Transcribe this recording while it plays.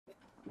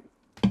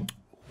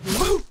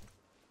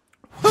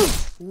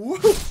Woo!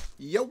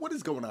 Yo, what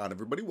is going on,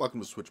 everybody?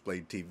 Welcome to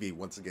Switchblade TV.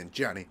 Once again,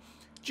 Johnny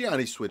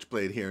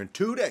Switchblade here. And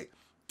today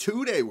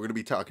we're going to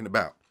be talking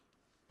about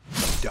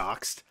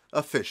Doxed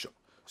Official.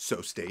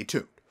 So stay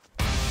tuned.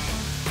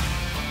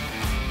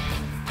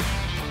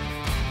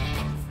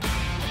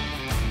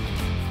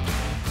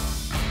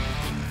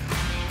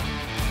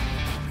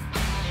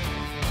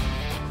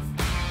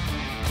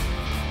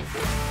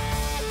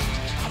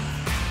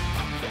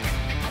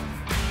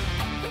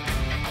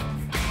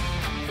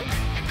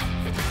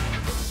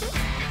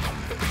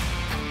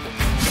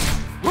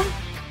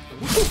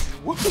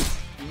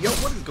 Yo,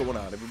 what is going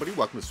on, everybody?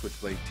 Welcome to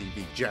Switchblade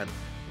TV.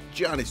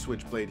 Johnny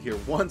Switchblade here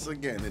once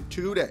again. And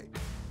today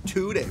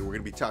we're going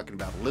to be talking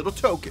about a little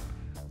token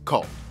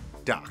called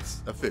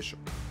Doxed Official.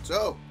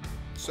 So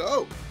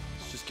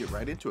let's just get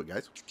right into it,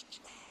 guys.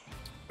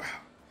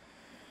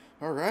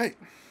 All right,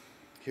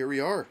 here we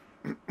are.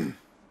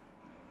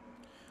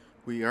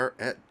 We are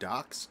at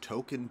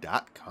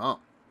doxedtoken.com.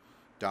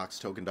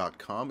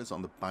 Doxedtoken.com is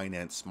on the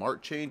Binance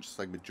Smart Chain, just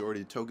like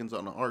majority of tokens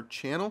on our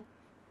channel.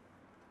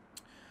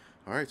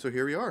 All right, so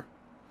here we are.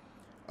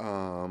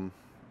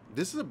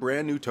 This is a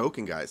brand new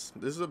token, guys.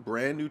 This is a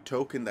brand new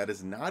token that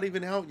is not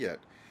even out yet.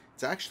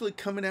 It's actually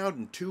coming out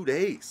in 2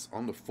 days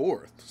on the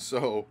 4th.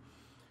 So,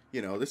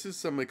 you know, this is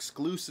some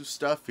exclusive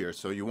stuff here.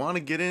 So you want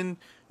to get in,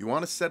 you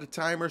want to set a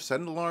timer, set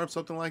an alarm,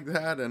 something like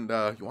that, and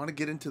you want to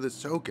get into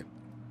this token.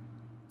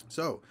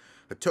 So,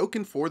 a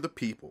token for the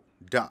people,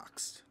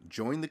 Doxed.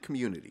 Join the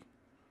community.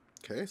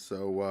 Okay,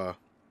 so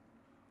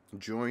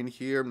join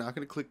here. I'm not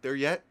going to click there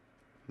yet.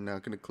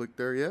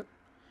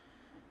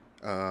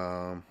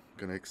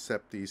 Gonna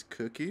accept these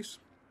cookies.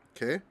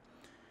 Okay.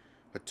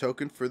 A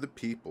token for the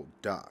people,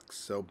 Doxed.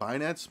 So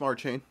Binance Smart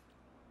Chain.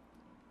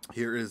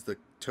 Here is the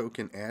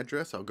token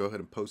address. I'll go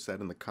ahead and post that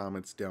in the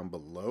comments down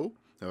below,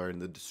 or in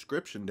the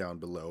description down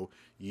below.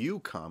 You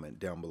comment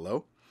down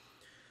below.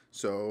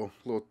 So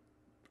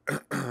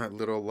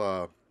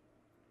little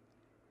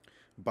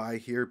buy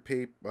here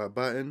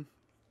button,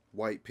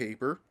 white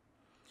paper.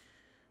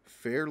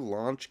 Fair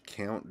launch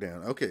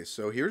countdown. Okay,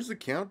 so here's the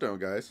countdown,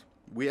 guys.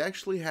 We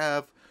actually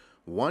have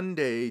 1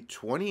 day,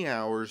 20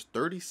 hours,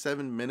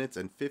 37 minutes,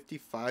 and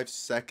 55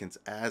 seconds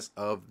as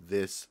of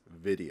this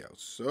video.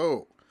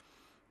 So,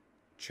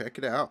 check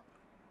it out.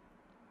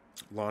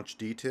 Launch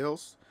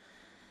details.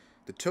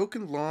 The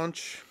token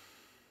launch...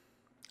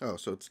 Oh,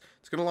 so it's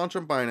going to launch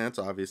on Binance,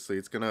 obviously.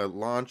 It's going to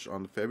launch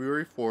on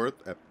February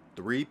 4th at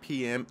 3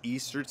 p.m.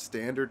 Eastern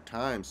Standard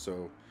Time.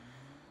 So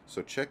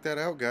check that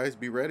out, guys.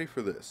 Be ready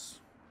for this.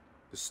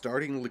 The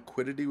starting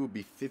liquidity will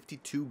be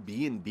 52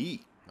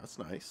 BNB. That's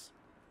nice.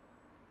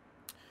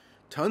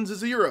 Tons of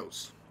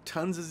zeros.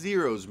 Tons of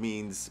zeros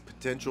means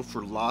potential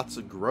for lots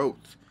of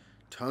growth.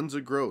 Tons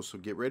of growth. So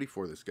get ready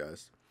for this,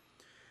 guys.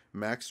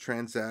 Max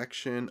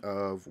transaction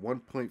of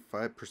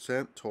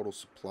 1.5% total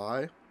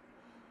supply.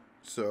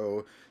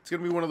 So it's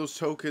going to be one of those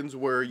tokens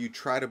where you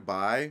try to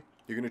buy.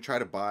 You're going to try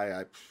to buy,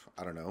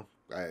 I don't know,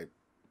 $100,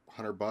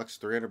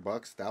 $300,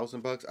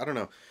 $1,000. I don't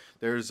know.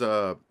 There's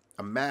a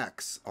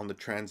max on the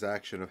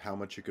transaction of how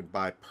much you could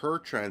buy per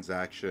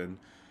transaction.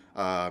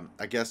 I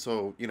guess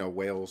so, you know,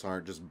 whales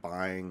aren't just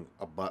buying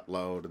a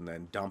buttload and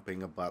then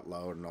dumping a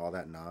buttload and all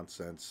that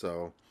nonsense.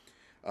 So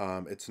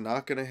it's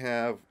not going to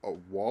have a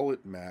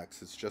wallet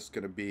max. It's just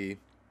going to be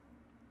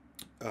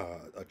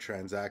a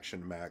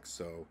transaction max.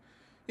 So,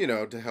 you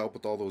know, to help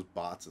with all those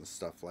bots and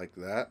stuff like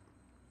that.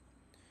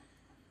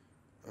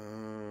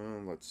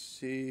 Let's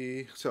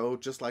see. So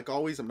just like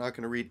always, I'm not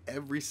going to read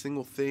every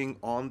single thing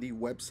on the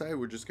website.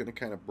 We're just going to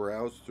kind of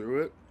browse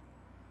through it.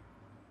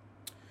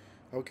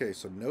 Okay,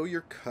 so know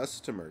your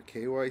customer,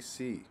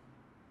 KYC.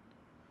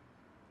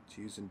 It's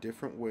used in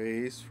different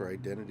ways for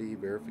identity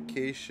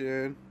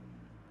verification.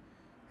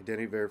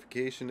 Identity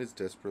verification is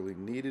desperately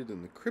needed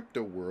in the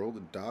crypto world,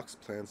 and Doxed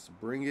plans to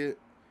bring it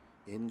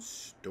in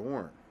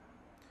Storm.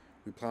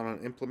 We plan on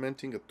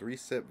implementing a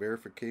 3-step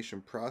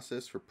verification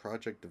process for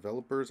project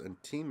developers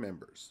and team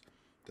members.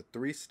 The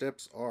 3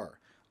 steps are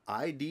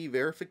ID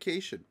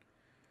verification,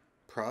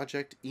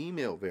 project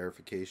email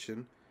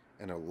verification,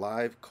 and a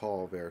live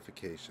call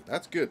verification.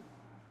 That's good.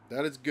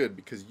 That is good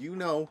because, you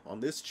know, on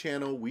this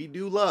channel we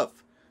do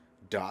love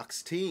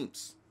Doxed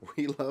teams.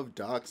 We love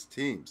Doxed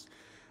teams.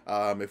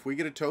 If we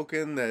get a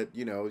token that,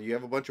 you know, you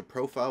have a bunch of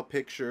profile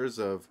pictures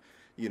of,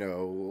 you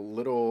know,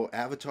 little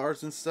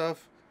avatars and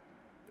stuff,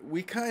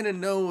 we kind of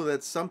know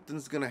that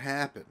something's going to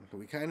happen.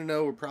 We kind of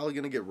know we're probably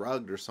going to get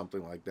rugged or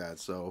something like that.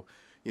 So,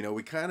 you know,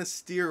 we kind of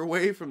steer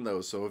away from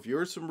those. So if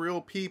you're some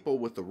real people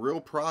with a real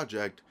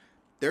project,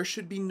 there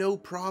should be no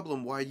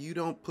problem why you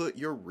don't put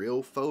your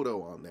real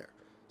photo on there.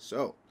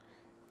 So,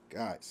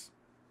 guys,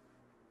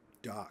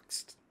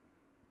 Doxed.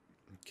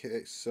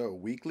 Okay, so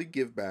weekly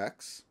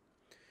givebacks.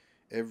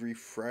 Every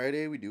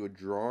Friday we do a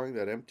drawing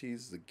that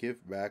empties the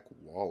giveback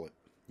wallet.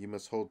 You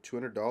must hold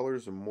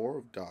 $200 or more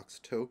of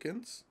Doxed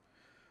tokens.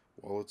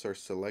 Wallets are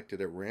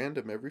selected at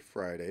random every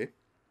Friday.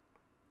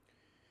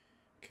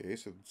 Okay,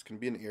 so it's going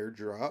to be an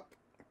airdrop.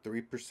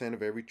 3%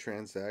 of every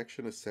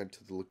transaction is sent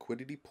to the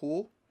liquidity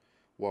pool.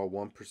 while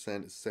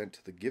 1% is sent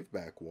to the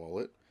giveback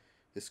wallet.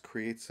 This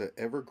creates an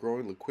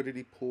ever-growing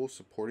liquidity pool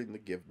supporting the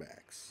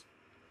givebacks.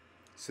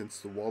 Since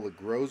the wallet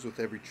grows with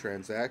every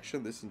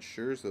transaction, this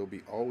ensures there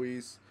will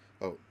always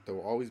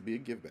be a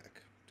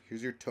giveback.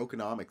 Here's your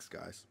tokenomics,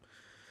 guys.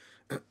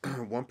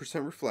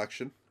 1%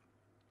 reflection,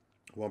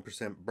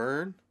 1%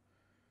 burn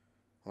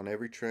on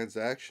every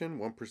transaction,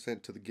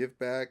 1% to the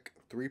giveback,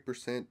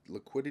 3%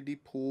 liquidity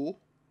pool,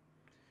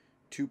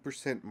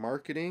 2%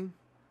 marketing,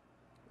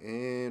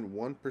 and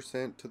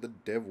 1% to the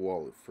dev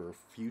wallet for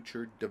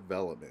future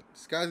development.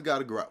 This guy's got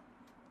to grow.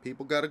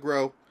 People got to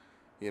grow.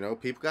 You know,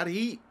 people got to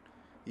eat.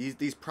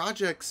 These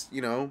projects,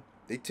 you know,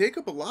 they take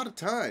up a lot of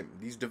time.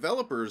 These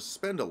developers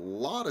spend a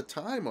lot of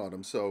time on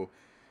them, so,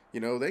 you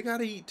know, they got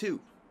to eat too.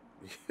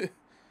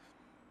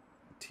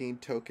 Team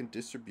token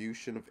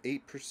distribution of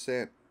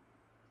 8%.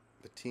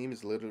 The team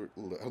is limited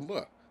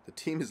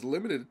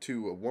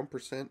to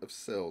 1% of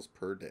sales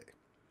per day.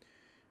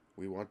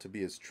 We want to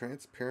be as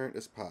transparent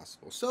as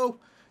possible. So,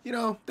 you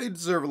know, they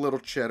deserve a little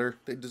cheddar.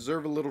 They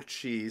deserve a little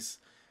cheese.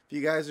 If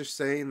you guys are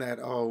saying that,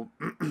 oh,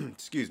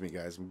 excuse me,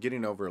 guys, I'm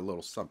getting over a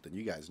little something.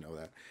 You guys know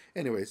that.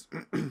 Anyways,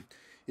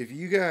 if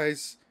you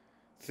guys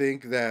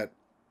think that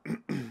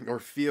or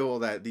feel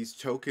that these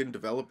token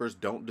developers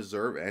don't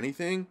deserve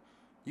anything,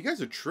 you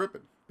guys are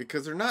tripping,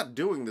 because they're not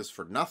doing this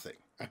for nothing.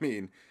 I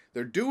mean,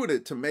 they're doing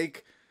it to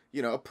make,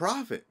 you know, a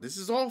profit. This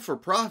is all for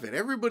profit.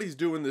 Everybody's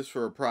doing this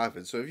for a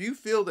profit. So if you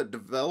feel that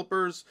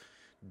developers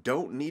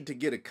don't need to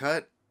get a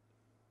cut,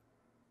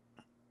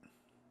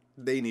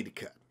 they need a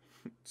cut.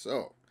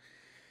 So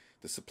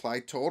the supply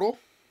total,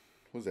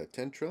 what was that,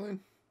 10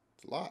 trillion?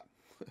 It's a lot.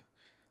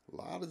 A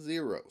lot of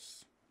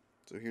zeros.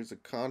 So here's a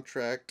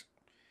contract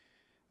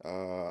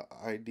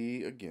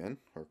ID again,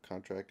 or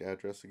contract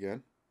address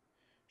again.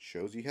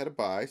 Shows you how to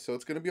buy. So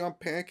it's going to be on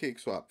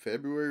PancakeSwap,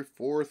 February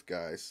 4th,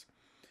 guys.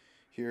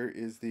 Here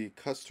is the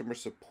customer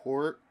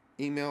support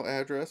email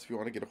address if you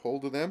want to get a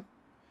hold of them.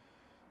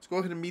 Let's go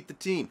ahead and meet the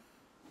team.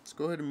 Let's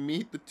go ahead and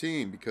meet the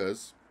team,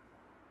 because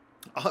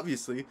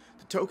obviously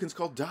the token's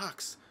called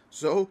Dox.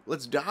 So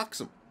let's dox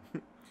them.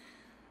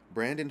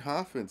 Brandon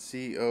Hoffman,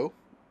 CEO,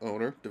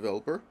 owner,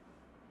 developer.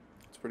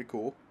 It's pretty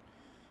cool.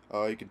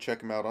 You can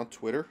check him out on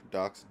Twitter,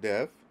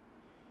 DoxDev.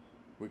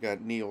 We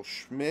got Neil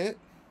Schmidt,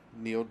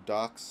 Neil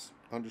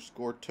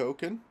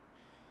Dox_token.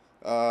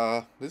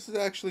 This is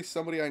actually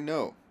somebody I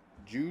know.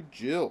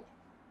 Jill,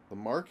 the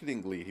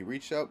marketing lead. He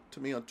reached out to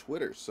me on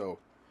Twitter, so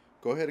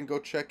go ahead and go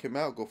check him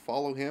out. Go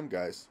follow him,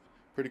 guys.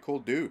 Pretty cool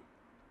dude.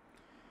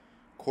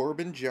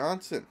 Corbin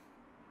Johnson.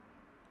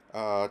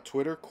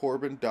 Twitter,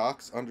 Corbin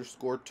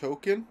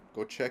Dox_token.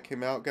 Go check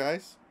him out,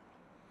 guys.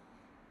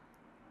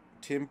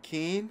 Tim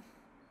Keen,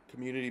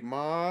 community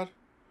mod.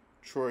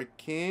 Troy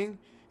King.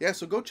 Yeah,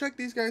 so go check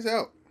these guys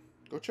out.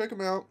 Go check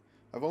them out.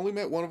 I've only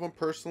met one of them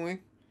personally.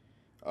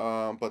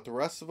 But the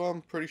rest of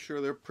them, pretty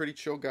sure they're pretty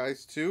chill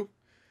guys too.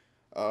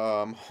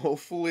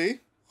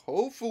 Hopefully,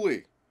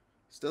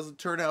 this doesn't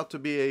turn out to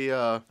be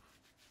a,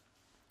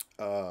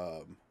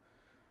 what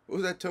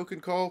was that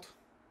token called?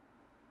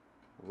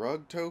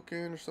 Rug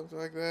token or something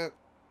like that?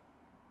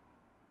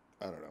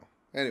 I don't know.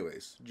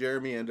 Anyways,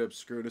 Jeremy ended up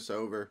screwing us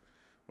over.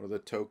 One of the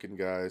token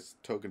guys,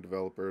 token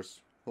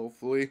developers.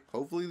 Hopefully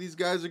these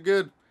guys are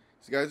good.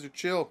 These guys are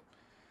chill.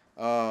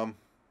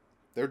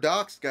 They're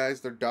doxed,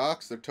 guys. They're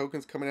doxed. Their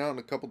token's coming out in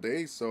a couple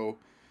days. So,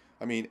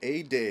 I mean,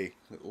 a day.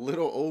 A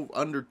little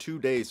under 2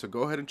 days. So,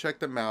 go ahead and check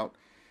them out.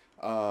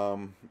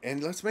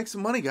 And let's make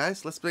some money,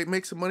 guys. Let's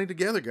make some money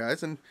together,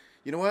 guys. And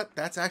you know what?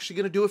 That's actually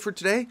going to do it for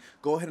today.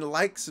 Go ahead and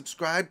like,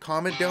 subscribe,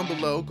 comment down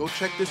below. Go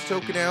check this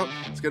token out.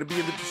 It's going to be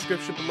in the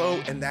description below.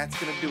 And that's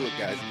going to do it,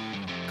 guys.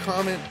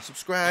 Comment,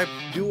 subscribe,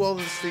 do all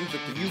those things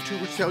that the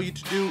YouTubers tell you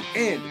to do.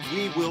 And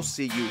we will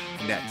see you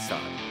next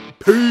time.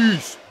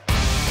 Peace!